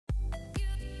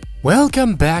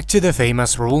Welcome back to the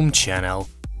famous Room channel.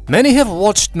 Many have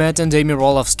watched Matt and Amy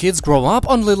Roloff's kids grow up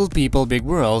on Little People Big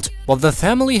World, but the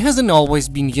family hasn't always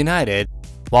been united.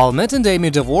 While Matt and Amy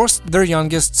divorced, their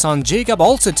youngest son Jacob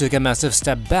also took a massive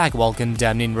step back while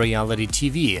condemning reality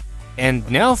TV. And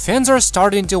now fans are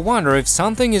starting to wonder if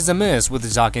something is amiss with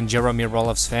Zach and Jeremy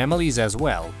Roloff's families as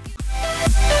well.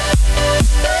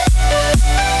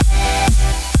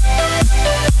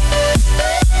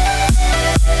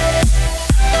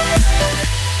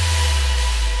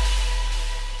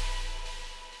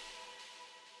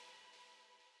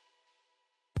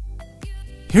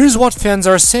 Here's what fans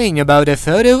are saying about a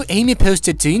photo Amy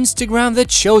posted to Instagram that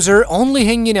shows her only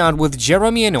hanging out with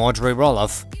Jeremy and Audrey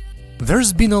Roloff.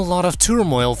 There's been a lot of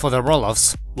turmoil for the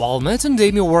Roloffs. While Matt and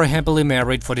Amy were happily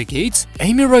married for decades,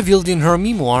 Amy revealed in her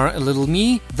memoir, A Little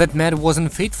Me, that Matt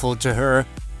wasn't faithful to her.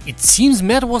 It seems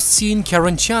Matt was seeing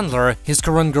Caryn Chandler, his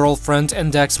current girlfriend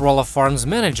and ex-Roloff Farms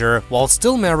manager, while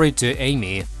still married to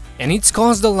Amy. And it's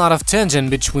caused a lot of tension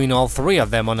between all three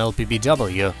of them on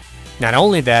LPBW. Not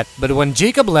only that, but when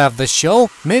Jacob left the show,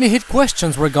 many had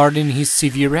questions regarding his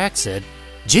severe exit.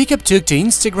 Jacob took to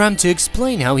Instagram to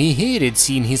explain how he hated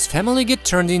seeing his family get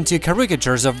turned into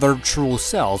caricatures of their true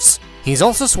selves. He's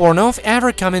also sworn off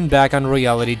ever coming back on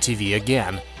reality TV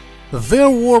again.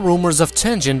 There were rumors of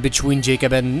tension between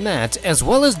Jacob and Matt, as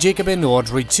well as Jacob and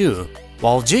Audrey too.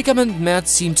 While Jacob and Matt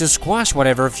seem to squash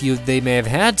whatever feud they may have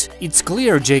had, it's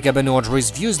clear Jacob and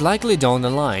Audrey's views likely don't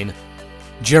align.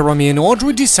 Jeremy and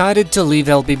Audrey decided to leave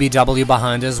LPBW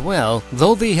behind as well,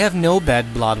 though they have no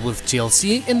bad blood with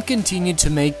TLC and continue to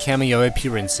make cameo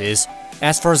appearances.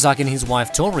 As for Zach and his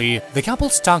wife Tori, the couple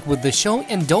stuck with the show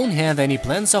and don't have any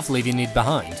plans of leaving it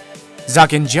behind.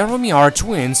 Zach and Jeremy are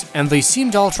twins and they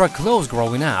seemed ultra close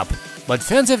growing up, but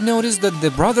fans have noticed that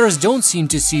the brothers don't seem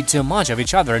to see too much of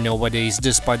each other nowadays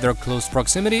despite their close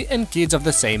proximity and kids of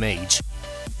the same age.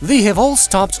 They have all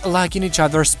stopped liking each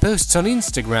other's posts on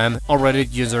Instagram, a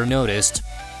Reddit user noticed.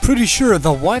 Pretty sure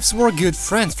the wives were good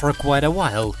friends for quite a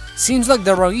while. Seems like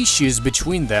there are issues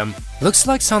between them. Looks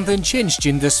like something changed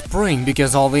in the spring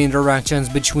because all the interactions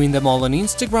between them all on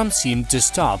Instagram seemed to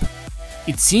stop.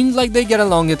 It seemed like they get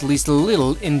along at least a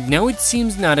little, and now it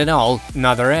seems not at all,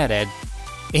 another added.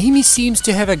 Amy seems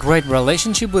to have a great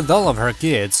relationship with all of her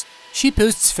kids. She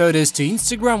posts photos to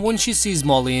Instagram when she sees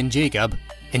Molly and Jacob.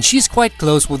 And she's quite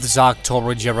close with Zach,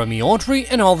 Tori, Jeremy, Audrey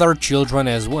and all their children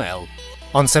as well.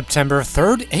 On September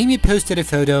 3rd, Amy posted a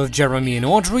photo of Jeremy and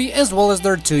Audrey as well as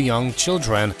their two young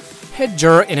children,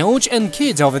 Hedger and Oj, and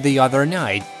kids over the other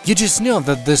night. You just know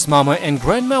that this mama and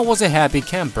grandma was a happy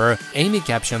camper, Amy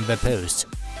captioned the post.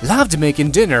 Loved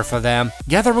making dinner for them,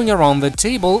 gathering around the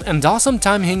table and awesome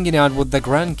time hanging out with the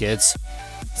grandkids.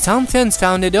 Some fans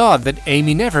found it odd that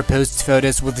Amy never posts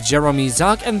photos with Jeremy,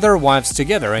 Zach and their wives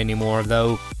together anymore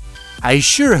though. I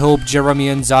sure hope Jeremy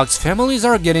and Zach's families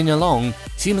are getting along.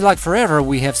 Seems like forever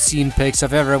we have seen pics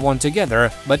of everyone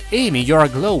together, but Amy, you're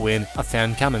glowing, a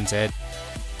fan commented.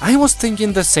 I was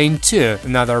thinking the same too,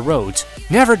 another wrote.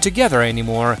 Never together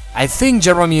anymore. I think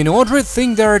Jeremy and Audrey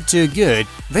think they're too good.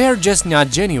 They're just not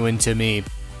genuine to me.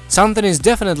 Something is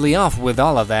definitely off with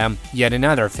all of them, yet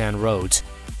another fan wrote.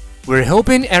 We're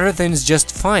hoping everything's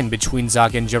just fine between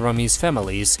Zach and Jeremy's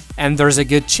families, and there's a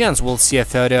good chance we'll see a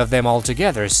photo of them all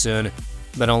together soon,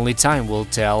 but only time will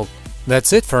tell.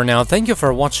 That's it for now, thank you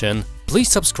for watching,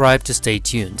 please subscribe to stay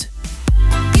tuned.